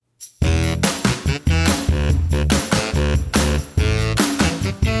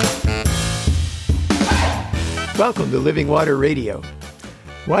Welcome to Living Water Radio.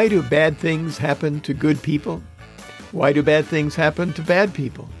 Why do bad things happen to good people? Why do bad things happen to bad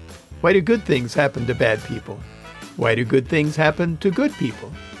people? Why do good things happen to bad people? Why do good things happen to good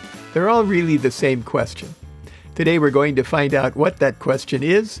people? They're all really the same question. Today we're going to find out what that question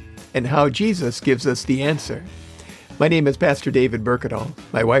is and how Jesus gives us the answer. My name is Pastor David Berkedal.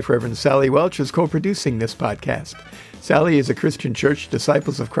 My wife, Reverend Sally Welch, is co-producing this podcast. Sally is a Christian Church,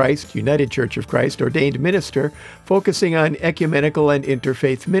 Disciples of Christ, United Church of Christ ordained minister focusing on ecumenical and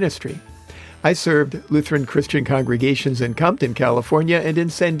interfaith ministry. I served Lutheran Christian congregations in Compton, California and in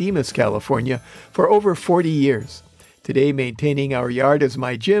San Dimas, California for over 40 years. Today, maintaining our yard is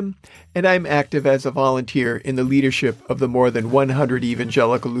my gym, and I'm active as a volunteer in the leadership of the more than 100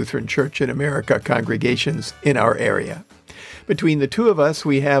 Evangelical Lutheran Church in America congregations in our area. Between the two of us,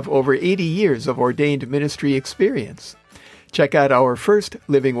 we have over 80 years of ordained ministry experience. Check out our first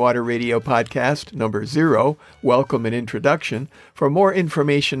Living Water Radio podcast, number 0, Welcome and Introduction, for more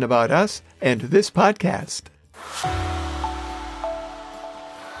information about us and this podcast.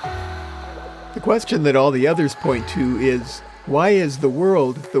 The question that all the others point to is, why is the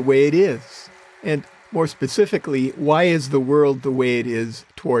world the way it is? And more specifically, why is the world the way it is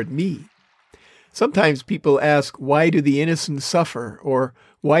toward me? Sometimes people ask, why do the innocent suffer? Or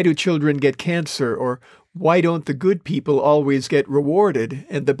why do children get cancer? Or why don't the good people always get rewarded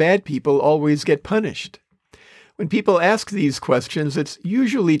and the bad people always get punished? When people ask these questions, it's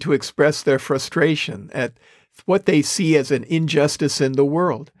usually to express their frustration at what they see as an injustice in the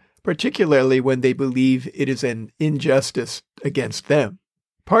world, particularly when they believe it is an injustice against them.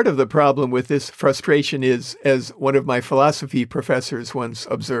 Part of the problem with this frustration is, as one of my philosophy professors once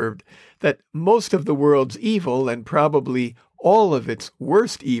observed, that most of the world's evil, and probably all of its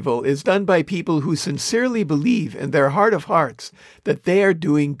worst evil, is done by people who sincerely believe in their heart of hearts that they are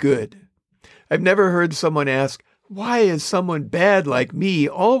doing good. I've never heard someone ask, why is someone bad like me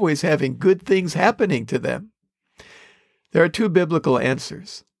always having good things happening to them? There are two biblical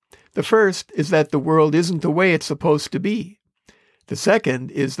answers. The first is that the world isn't the way it's supposed to be. The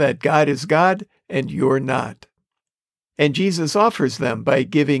second is that God is God and you're not. And Jesus offers them by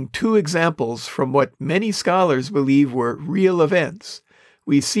giving two examples from what many scholars believe were real events.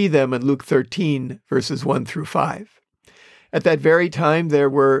 We see them in Luke 13, verses 1 through 5. At that very time, there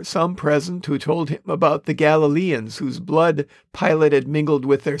were some present who told him about the Galileans whose blood Pilate had mingled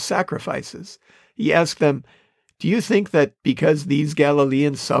with their sacrifices. He asked them, "Do you think that because these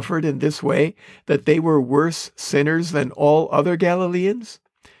Galileans suffered in this way, that they were worse sinners than all other Galileans?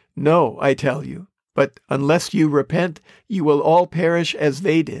 No, I tell you. But unless you repent, you will all perish as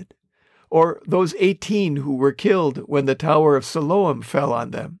they did. Or those 18 who were killed when the Tower of Siloam fell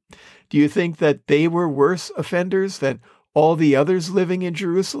on them. Do you think that they were worse offenders than all the others living in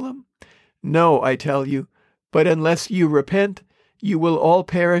Jerusalem? No, I tell you. But unless you repent, you will all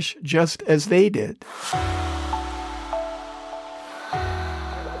perish just as they did."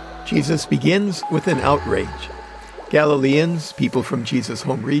 Jesus begins with an outrage. Galileans, people from Jesus'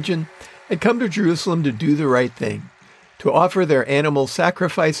 home region, had come to Jerusalem to do the right thing, to offer their animal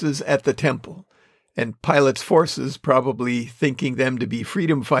sacrifices at the temple, and Pilate's forces, probably thinking them to be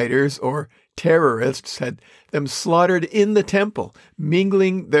freedom fighters or terrorists, had them slaughtered in the temple,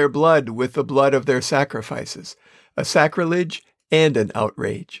 mingling their blood with the blood of their sacrifices, a sacrilege and an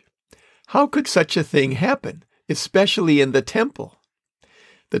outrage. How could such a thing happen, especially in the temple?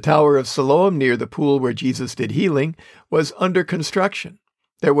 The Tower of Siloam, near the pool where Jesus did healing, was under construction.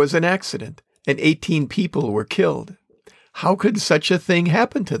 There was an accident, and 18 people were killed. How could such a thing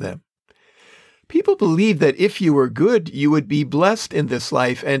happen to them? People believe that if you were good, you would be blessed in this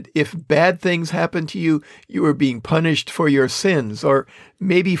life, and if bad things happened to you, you were being punished for your sins, or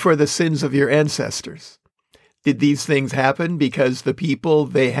maybe for the sins of your ancestors. Did these things happen because the people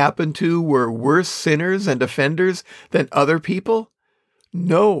they happened to were worse sinners and offenders than other people?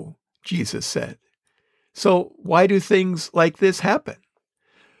 No, Jesus said. So why do things like this happen?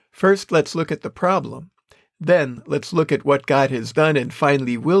 First, let's look at the problem. Then, let's look at what God has done and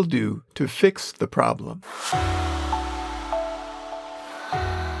finally will do to fix the problem.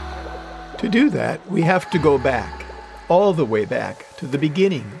 To do that, we have to go back, all the way back to the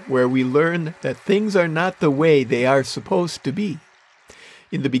beginning, where we learn that things are not the way they are supposed to be.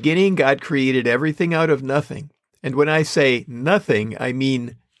 In the beginning, God created everything out of nothing. And when I say nothing, I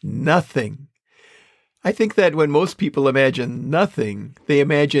mean nothing. I think that when most people imagine nothing, they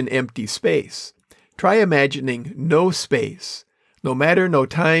imagine empty space. Try imagining no space. No matter, no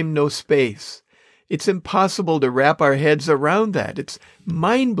time, no space. It's impossible to wrap our heads around that. It's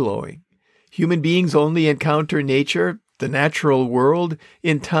mind-blowing. Human beings only encounter nature, the natural world,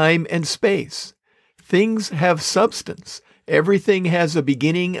 in time and space. things have substance. Everything has a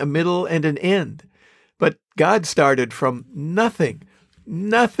beginning, a middle, and an end. But God started from nothing.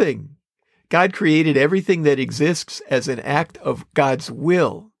 Nothing. God created everything that exists as an act of God's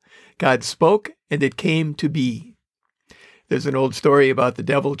will. God spoke, and it came to be. There's an old story about the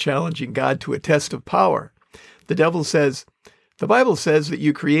devil challenging God to a test of power. The devil says, "The Bible says that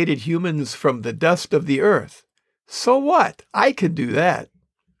you created humans from the dust of the earth. So what? I can do that."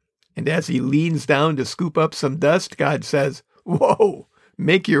 And as he leans down to scoop up some dust, God says, "Whoa,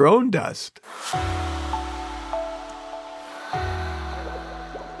 make your own dust."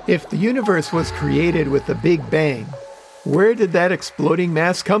 If the universe was created with a big bang, where did that exploding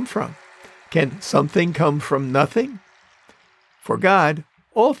mass come from? Can something come from nothing? For God,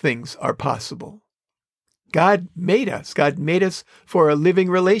 all things are possible. God made us. God made us for a living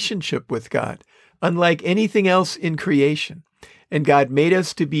relationship with God, unlike anything else in creation. And God made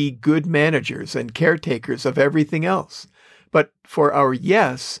us to be good managers and caretakers of everything else. But for our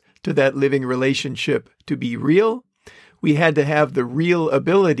yes to that living relationship to be real, we had to have the real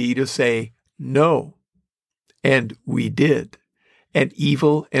ability to say no. And we did. And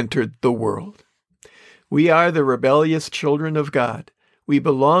evil entered the world. We are the rebellious children of God. We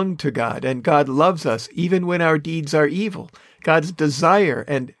belong to God, and God loves us even when our deeds are evil. God's desire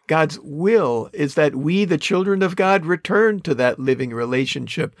and God's will is that we, the children of God, return to that living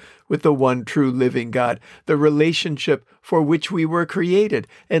relationship with the one true living God, the relationship for which we were created,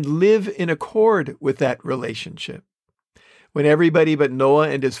 and live in accord with that relationship. When everybody but Noah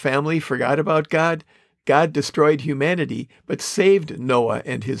and his family forgot about God, God destroyed humanity, but saved Noah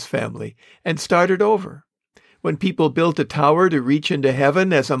and his family, and started over. When people built a tower to reach into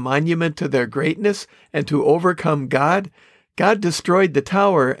heaven as a monument to their greatness and to overcome God, God destroyed the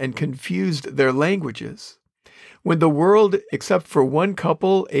tower and confused their languages. When the world, except for one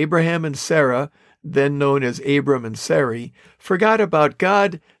couple, Abraham and Sarah, then known as Abram and Sarai, forgot about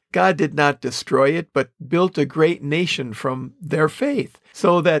God, God did not destroy it, but built a great nation from their faith,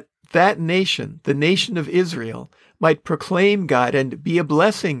 so that nation, the nation of Israel, might proclaim God and be a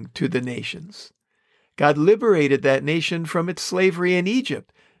blessing to the nations. God liberated that nation from its slavery in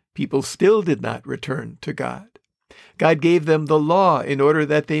Egypt. People still did not return to God. God gave them the law in order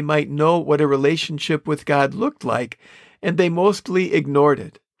that they might know what a relationship with God looked like, and they mostly ignored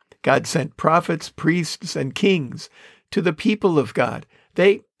it. God sent prophets, priests, and kings to the people of God.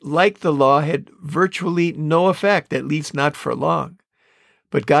 They, like the law, had virtually no effect, at least not for long.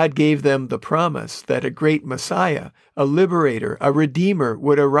 But God gave them the promise that a great Messiah, a liberator, a redeemer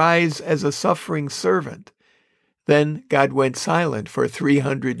would arise as a suffering servant. Then God went silent for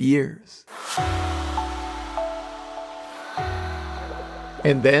 300 years.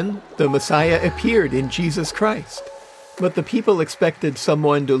 And then the Messiah appeared in Jesus Christ. But the people expected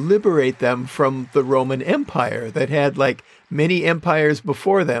someone to liberate them from the Roman Empire that had, like many empires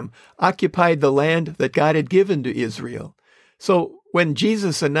before them, occupied the land that God had given to Israel. So when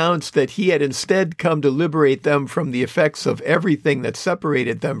Jesus announced that he had instead come to liberate them from the effects of everything that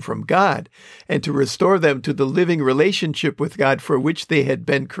separated them from God and to restore them to the living relationship with God for which they had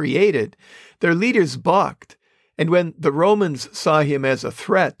been created, their leaders balked. And when the Romans saw him as a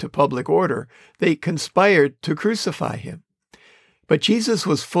threat to public order, they conspired to crucify him. But Jesus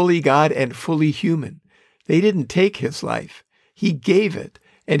was fully God and fully human. They didn't take his life. He gave it.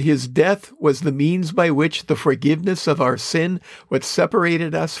 And his death was the means by which the forgiveness of our sin, what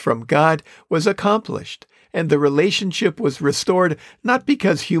separated us from God, was accomplished, and the relationship was restored not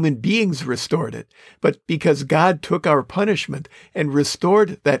because human beings restored it, but because God took our punishment and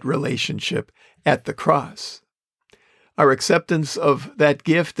restored that relationship at the cross. Our acceptance of that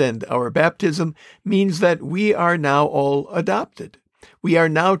gift and our baptism means that we are now all adopted. We are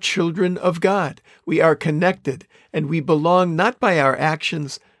now children of God. We are connected, and we belong not by our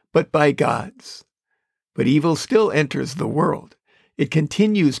actions, but by God's. But evil still enters the world. It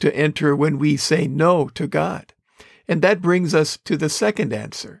continues to enter when we say no to God. And that brings us to the second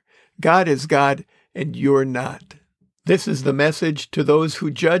answer. God is God, and you're not. This is the message to those who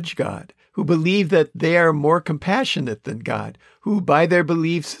judge God, who believe that they are more compassionate than God, who by their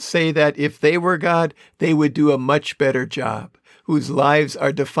beliefs say that if they were God, they would do a much better job, whose lives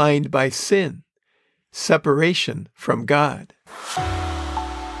are defined by sin, separation from God.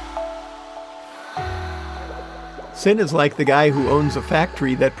 Sin is like the guy who owns a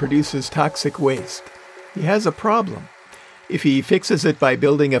factory that produces toxic waste. He has a problem. If he fixes it by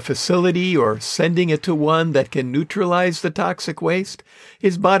building a facility or sending it to one that can neutralize the toxic waste,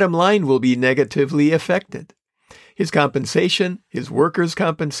 his bottom line will be negatively affected. His compensation, his workers'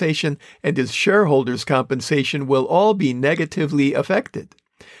 compensation, and his shareholders' compensation will all be negatively affected.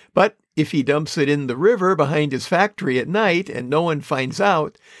 But If he dumps it in the river behind his factory at night and no one finds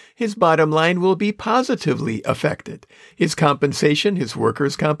out, his bottom line will be positively affected. His compensation, his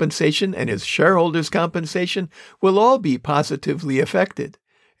workers' compensation, and his shareholders' compensation will all be positively affected.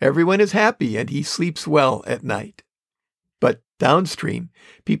 Everyone is happy and he sleeps well at night. But downstream,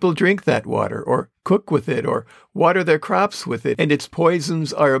 people drink that water or cook with it or water their crops with it, and its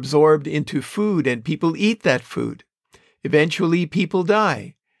poisons are absorbed into food and people eat that food. Eventually, people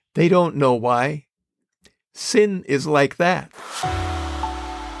die. They don't know why. Sin is like that.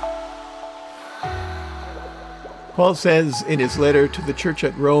 Paul says in his letter to the church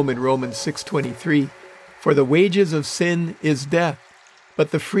at Rome in Romans 6:23, "For the wages of sin is death,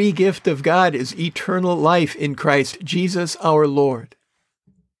 but the free gift of God is eternal life in Christ Jesus our Lord."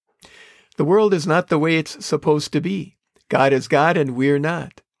 The world is not the way it's supposed to be. God is God and we're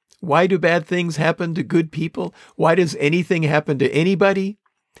not. Why do bad things happen to good people? Why does anything happen to anybody?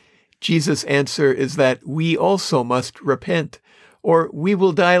 Jesus' answer is that we also must repent, or we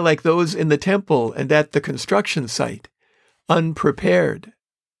will die like those in the temple and at the construction site, unprepared.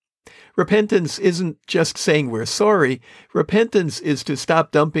 Repentance isn't just saying we're sorry. Repentance is to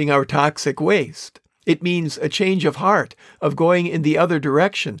stop dumping our toxic waste. It means a change of heart, of going in the other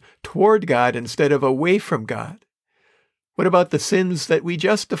direction, toward God instead of away from God. What about the sins that we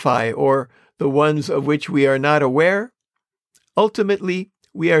justify, or the ones of which we are not aware? Ultimately,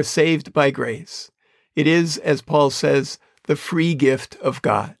 we are saved by grace. It is, as Paul says, the free gift of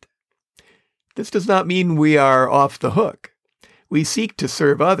God. This does not mean we are off the hook. We seek to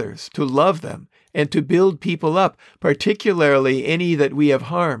serve others, to love them, and to build people up, particularly any that we have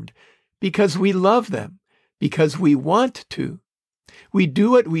harmed, because we love them, because we want to. We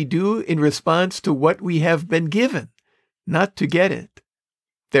do what we do in response to what we have been given, not to get it.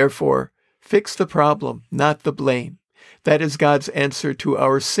 Therefore, fix the problem, not the blame. That is God's answer to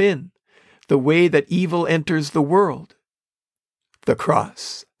our sin, the way that evil enters the world, the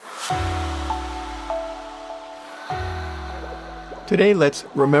cross. Today, let's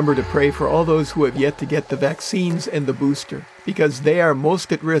remember to pray for all those who have yet to get the vaccines and the booster, because they are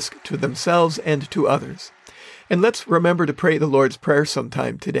most at risk to themselves and to others. And let's remember to pray the Lord's Prayer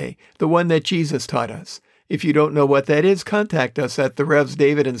sometime today, the one that Jesus taught us. If you don't know what that is, contact us at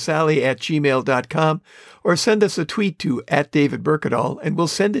therevsdavidandsally@gmail.com or send us a tweet to @DavidBurkettall and we'll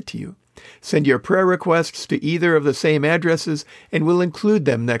send it to you. Send your prayer requests to either of the same addresses and we'll include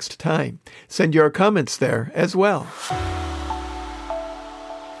them next time. Send your comments there as well.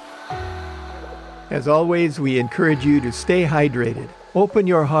 As always, we encourage you to stay hydrated. Open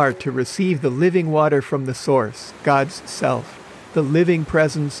your heart to receive the living water from the source, God's self, the living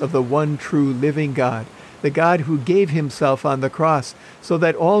presence of the one true living God, the God who gave himself on the cross so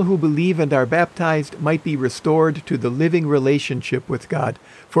that all who believe and are baptized might be restored to the living relationship with God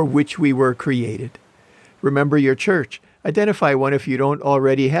for which we were created. Remember your church. Identify one if you don't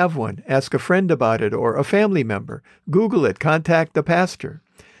already have one. Ask a friend about it or a family member. Google it. Contact the pastor.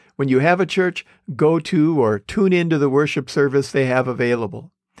 When you have a church, go to or tune into the worship service they have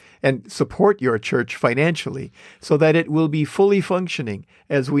available. And support your church financially so that it will be fully functioning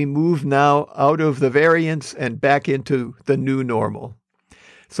as we move now out of the variants and back into the new normal.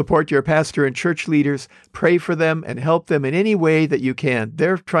 Support your pastor and church leaders, pray for them, and help them in any way that you can.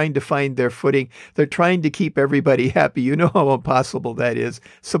 They're trying to find their footing. They're trying to keep everybody happy. You know how impossible that is.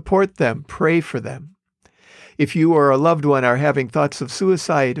 Support them. Pray for them. If you or a loved one are having thoughts of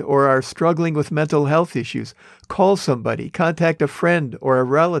suicide or are struggling with mental health issues, call somebody, contact a friend or a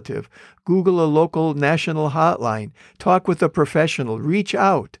relative, Google a local national hotline, talk with a professional, reach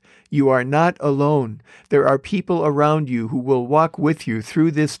out. You are not alone. There are people around you who will walk with you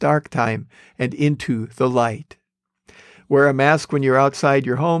through this dark time and into the light. Wear a mask when you're outside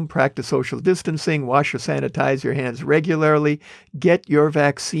your home, practice social distancing, wash or sanitize your hands regularly, get your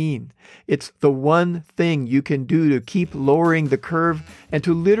vaccine. It's the one thing you can do to keep lowering the curve and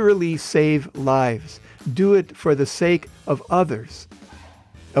to literally save lives. Do it for the sake of others.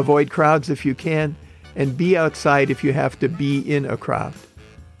 Avoid crowds if you can, and be outside if you have to be in a crowd.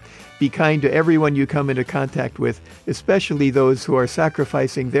 Be kind to everyone you come into contact with, especially those who are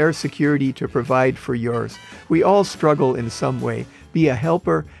sacrificing their security to provide for yours. We all struggle in some way. Be a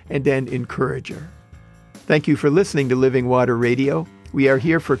helper and an encourager. Thank you for listening to Living Water Radio. We are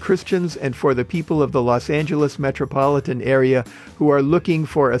here for Christians and for the people of the Los Angeles metropolitan area who are looking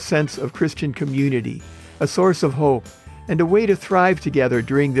for a sense of Christian community, a source of hope, and a way to thrive together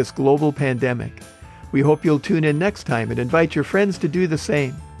during this global pandemic. We hope you'll tune in next time and invite your friends to do the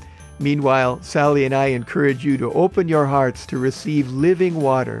same. Meanwhile, Sally and I encourage you to open your hearts to receive living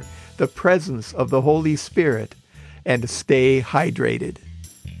water, the presence of the Holy Spirit, and stay hydrated.